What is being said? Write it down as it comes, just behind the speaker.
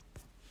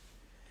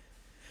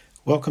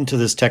Welcome to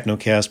this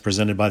TechnoCast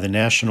presented by the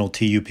National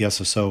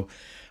TUPSSO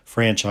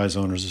Franchise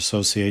Owners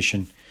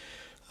Association.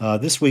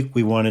 This week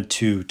we wanted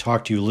to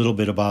talk to you a little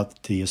bit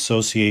about the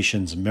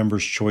association's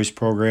Members' Choice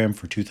Program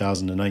for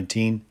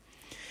 2019.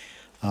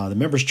 The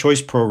Members'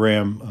 Choice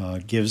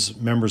Program gives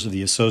members of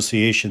the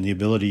association the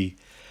ability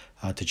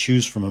to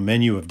choose from a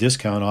menu of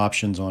discount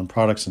options on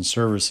products and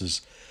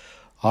services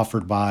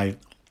offered by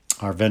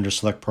our Vendor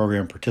Select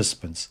Program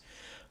participants.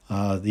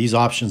 These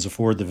options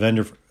afford the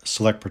Vendor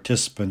Select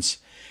participants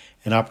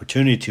an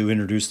opportunity to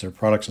introduce their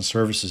products and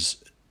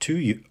services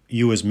to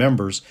you as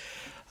members,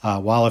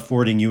 while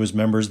affording you as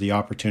members the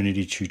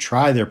opportunity to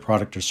try their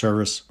product or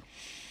service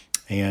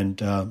and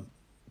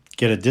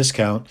get a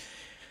discount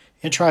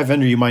and try a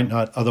vendor you might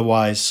not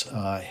otherwise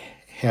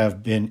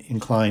have been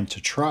inclined to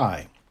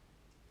try.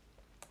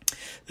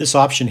 This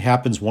option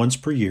happens once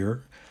per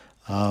year.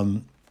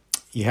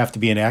 You have to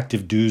be an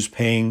active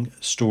dues-paying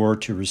store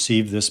to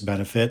receive this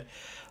benefit.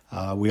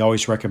 We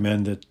always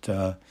recommend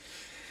that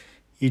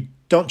you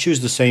don't choose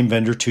the same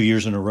vendor 2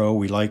 years in a row.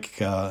 We like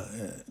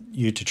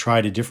you to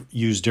try to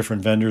use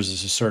different vendors.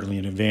 This is certainly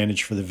an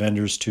advantage for the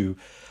vendors to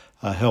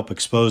help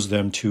expose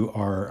them to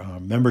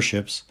our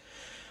memberships.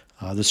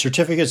 The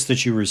certificates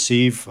that you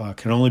receive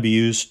can only be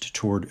used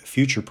toward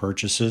future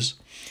purchases,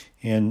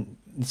 and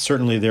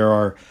certainly there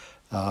are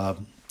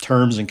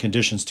terms and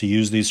conditions to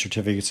use these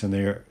certificates, and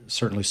they are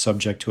certainly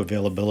subject to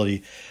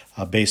availability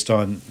based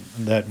on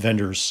that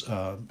vendor's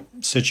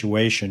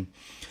situation.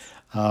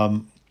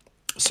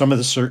 Some of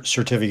the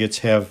certificates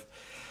have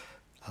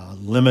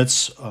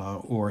limits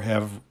or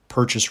have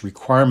purchase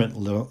requirement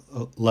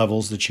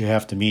levels that you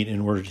have to meet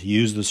in order to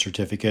use the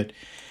certificate,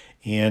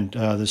 and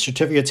the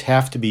certificates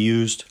have to be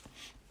used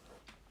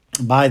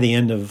by the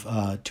end of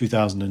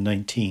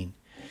 2019.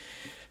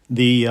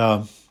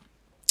 The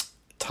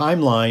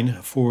timeline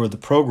for the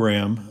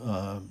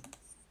program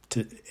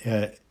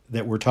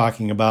that we're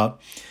talking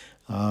about,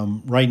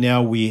 right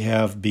now we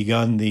have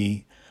begun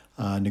the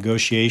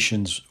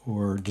negotiations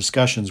or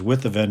discussions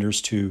with the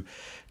vendors to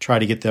try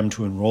to get them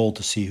to enroll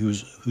to see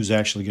who's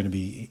actually going to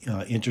be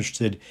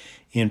interested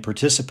in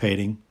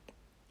participating.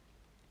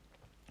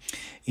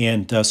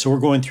 And so we're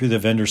going through the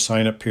vendor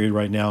sign-up period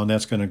right now, and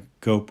that's going to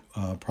go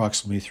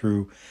approximately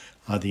through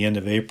the end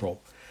of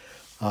April.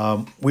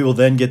 We will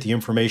then get the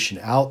information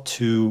out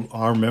to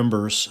our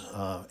members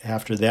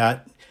after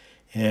that,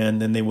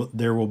 and then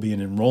there will be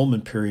an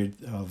enrollment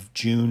period of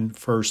June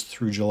 1st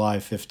through July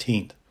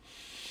 15th.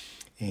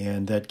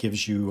 And that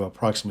gives you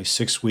approximately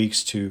 6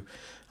 weeks to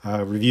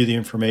review the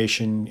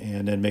information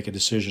and then make a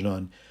decision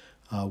on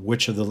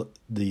which of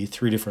the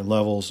three different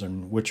levels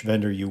and which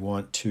vendor you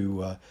want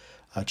to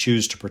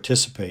choose to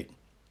participate.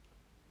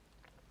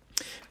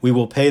 We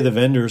will pay the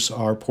vendors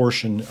our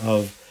portion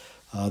of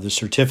the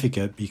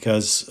certificate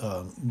because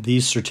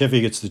these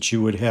certificates that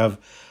you would have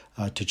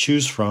to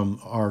choose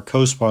from are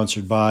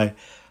co-sponsored by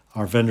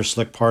our Vendor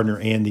Select partner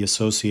and the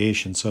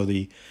association. So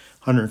the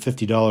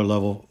 $150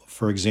 level,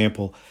 for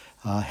example,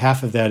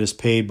 half of that is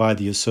paid by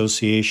the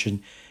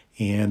association,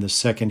 and the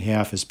second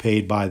half is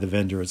paid by the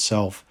vendor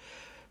itself.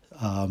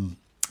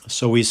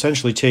 So we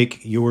essentially take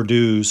your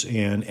dues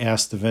and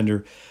ask the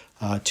vendor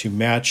to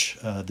match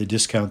the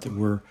discount that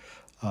we're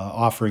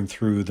offering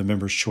through the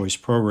Members' Choice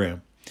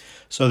Program.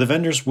 So the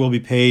vendors will be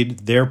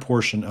paid their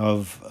portion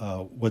of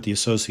what the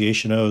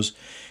association owes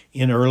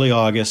in early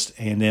August,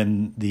 and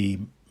then the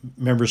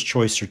Members'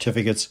 Choice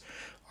certificates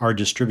are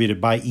distributed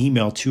by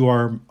email to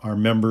our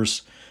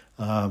members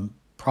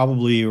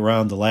probably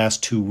around the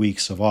last 2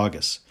 weeks of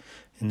August.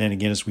 And then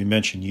again, as we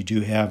mentioned, you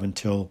do have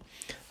until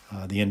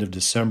the end of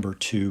December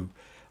to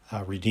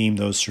redeem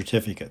those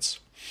certificates.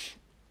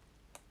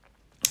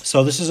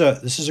 So this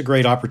is a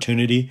great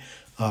opportunity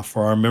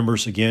for our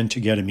members, again, to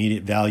get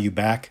immediate value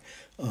back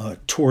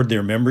toward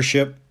their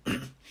membership.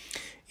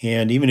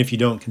 And even if you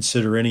don't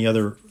consider any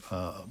other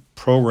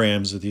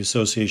programs that the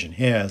association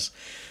has,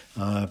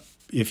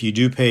 if you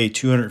do pay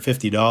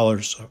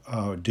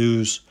 $250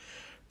 dues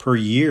per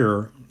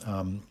year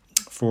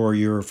for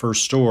your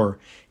first store,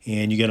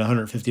 and you get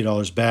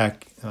 $150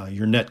 back,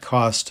 your net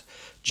cost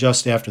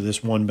just after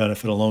this one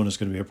benefit alone is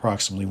going to be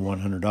approximately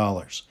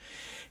 $100.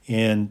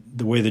 And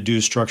the way the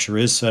dues structure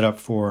is set up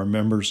for our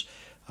members,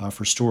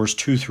 for stores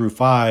 2 through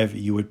 5,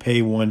 you would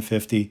pay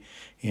 $150,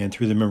 and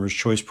through the Members'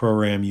 Choice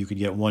Program, you could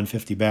get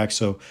 $150 back.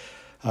 So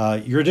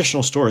your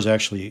additional stores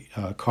actually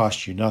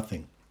cost you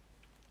nothing.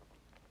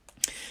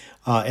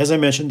 As I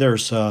mentioned,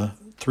 there's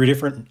 3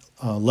 different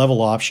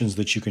level options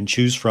that you can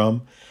choose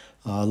from.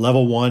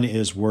 Level 1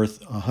 is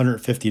worth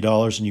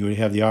 $150, and you would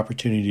have the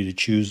opportunity to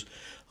choose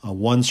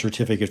one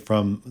certificate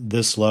from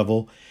this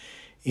level.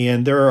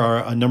 And there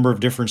are a number of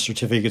different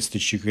certificates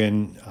that you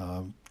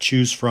can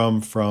choose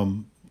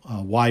from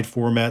wide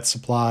format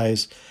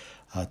supplies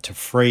to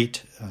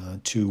freight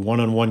to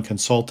one-on-one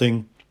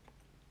consulting,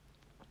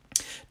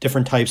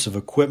 different types of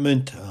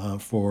equipment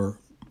for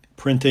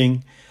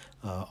printing,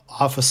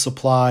 office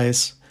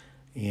supplies,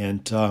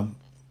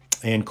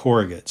 and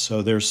corrugate.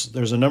 So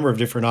there's a number of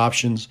different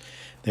options.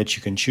 that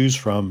you can choose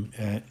from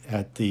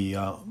at the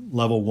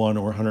level 1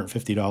 or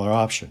 $150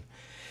 option.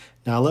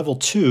 Now, level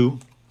 2,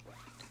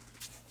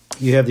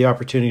 you have the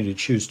opportunity to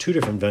choose 2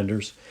 different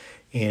vendors,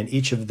 and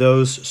each of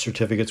those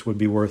certificates would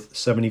be worth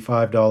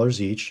 $75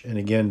 each. And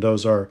again,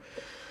 those are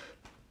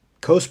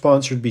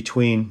co-sponsored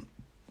between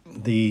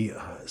the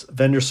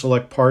vendor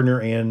select partner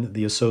and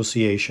the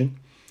association.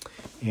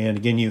 And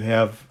again, you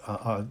have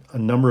a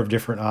number of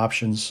different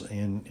options,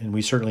 and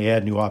we certainly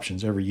add new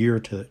options every year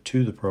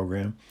to the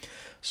program.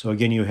 So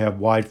again, you have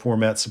wide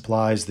format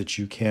supplies that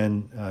you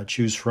can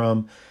choose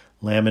from,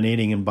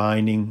 laminating and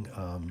binding.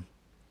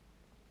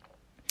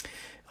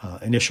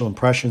 Initial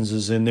impressions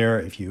is in there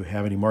if you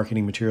have any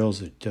marketing materials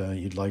that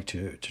you'd like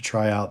to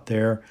try out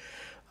there.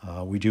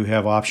 We do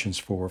have options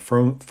for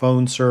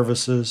phone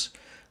services,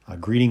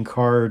 greeting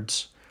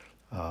cards,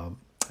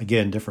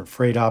 again, different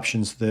freight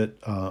options that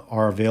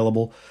are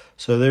available.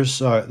 So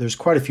there's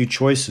quite a few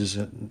choices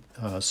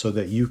so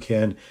that you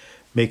can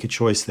make a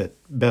choice that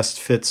best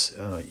fits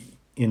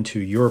into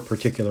your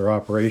particular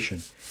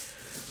operation.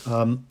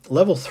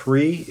 Level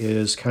 3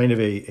 is kind of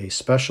a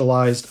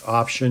specialized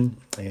option,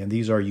 and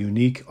these are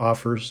unique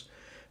offers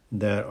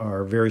that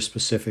are very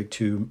specific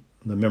to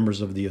the members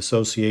of the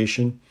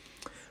association.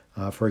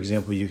 For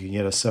example, you can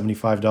get a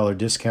 $75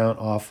 discount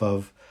off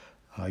of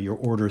your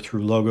order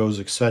through Logos,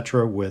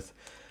 etc., with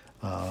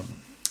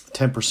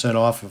 10%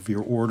 off of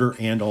your order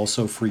and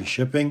also free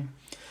shipping.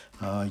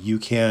 You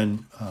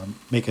can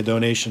make a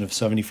donation of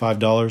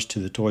 $75 to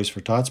the Toys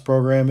for Tots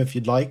program if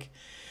you'd like.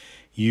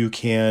 You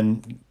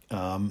can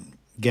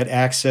get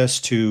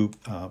access to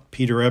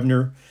Peter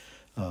Ebner's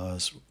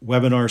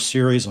webinar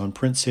series on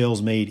print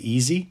sales made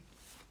easy.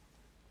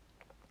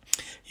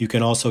 You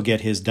can also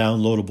get his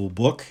downloadable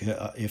book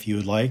if you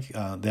would like.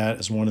 That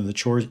is one of the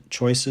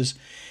choices.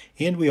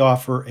 And we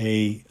offer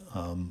a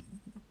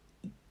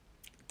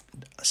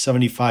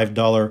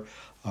 $75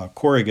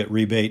 corrugate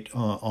rebate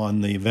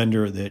on the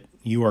vendor that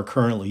you are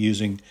currently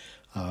using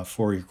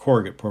for your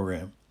corrugate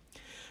program.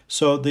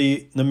 So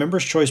the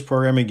Members' Choice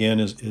Program, again,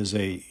 is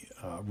a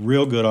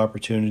real good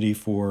opportunity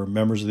for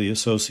members of the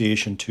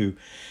association to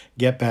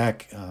get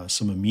back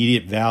some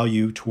immediate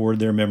value toward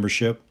their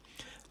membership.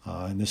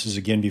 And this is,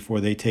 again, before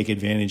they take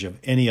advantage of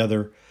any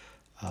other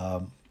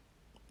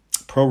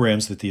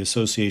programs that the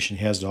association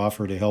has to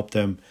offer to help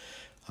them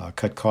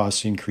cut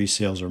costs, increase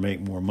sales, or make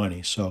more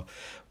money. So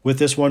with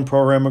this one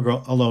program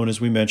alone,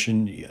 as we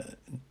mentioned,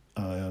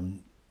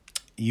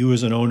 you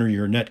as an owner,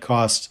 your net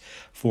costs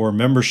for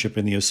membership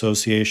in the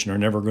association are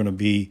never going to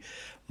be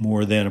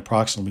more than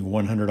approximately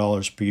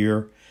 $100 per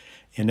year.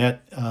 And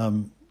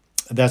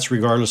that's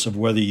regardless of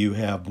whether you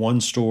have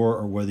one store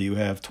or whether you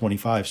have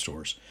 25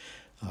 stores.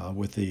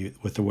 With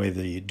the way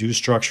the due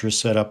structure is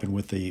set up and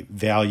with the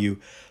value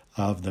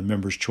of the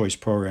Members' Choice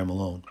Program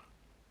alone.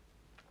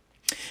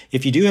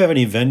 If you do have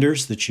any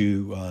vendors that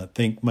you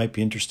think might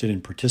be interested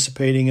in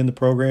participating in the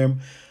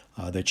program,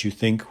 that you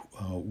think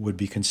would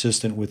be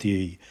consistent with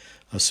the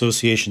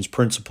association's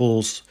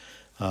principles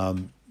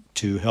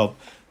to help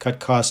cut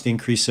costs,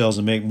 increase sales,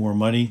 and make more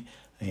money,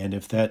 and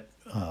if that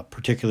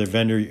particular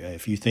vendor,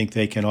 if you think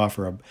they can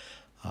offer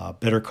a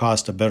better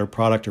cost, a better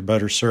product, or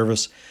better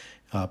service,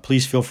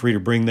 please feel free to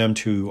bring them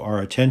to our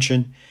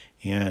attention,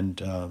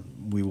 and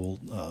we will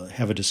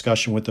have a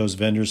discussion with those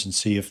vendors and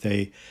see if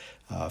they,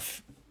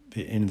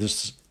 in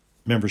this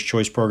Members'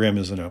 Choice Program,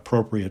 is an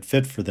appropriate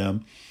fit for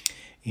them.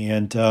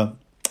 And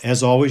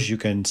as always, you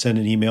can send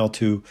an email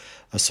to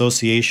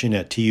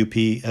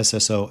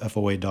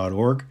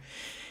association@tupssofoa.org.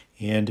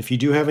 And if you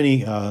do have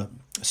any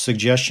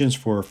suggestions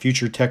for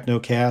future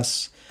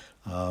TechnoCasts,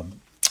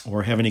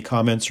 or have any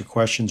comments or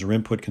questions or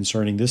input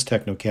concerning this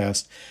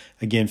TechnoCast,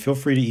 again, feel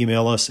free to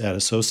email us at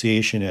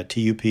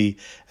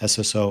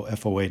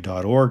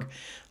association@tupssofoa.org.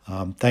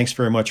 Thanks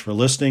very much for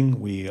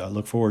listening. We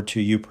look forward to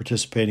you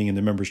participating in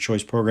the Members'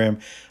 Choice Program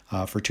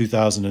for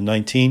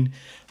 2019.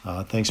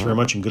 Thanks very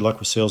much, and good luck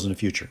with sales in the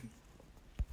future.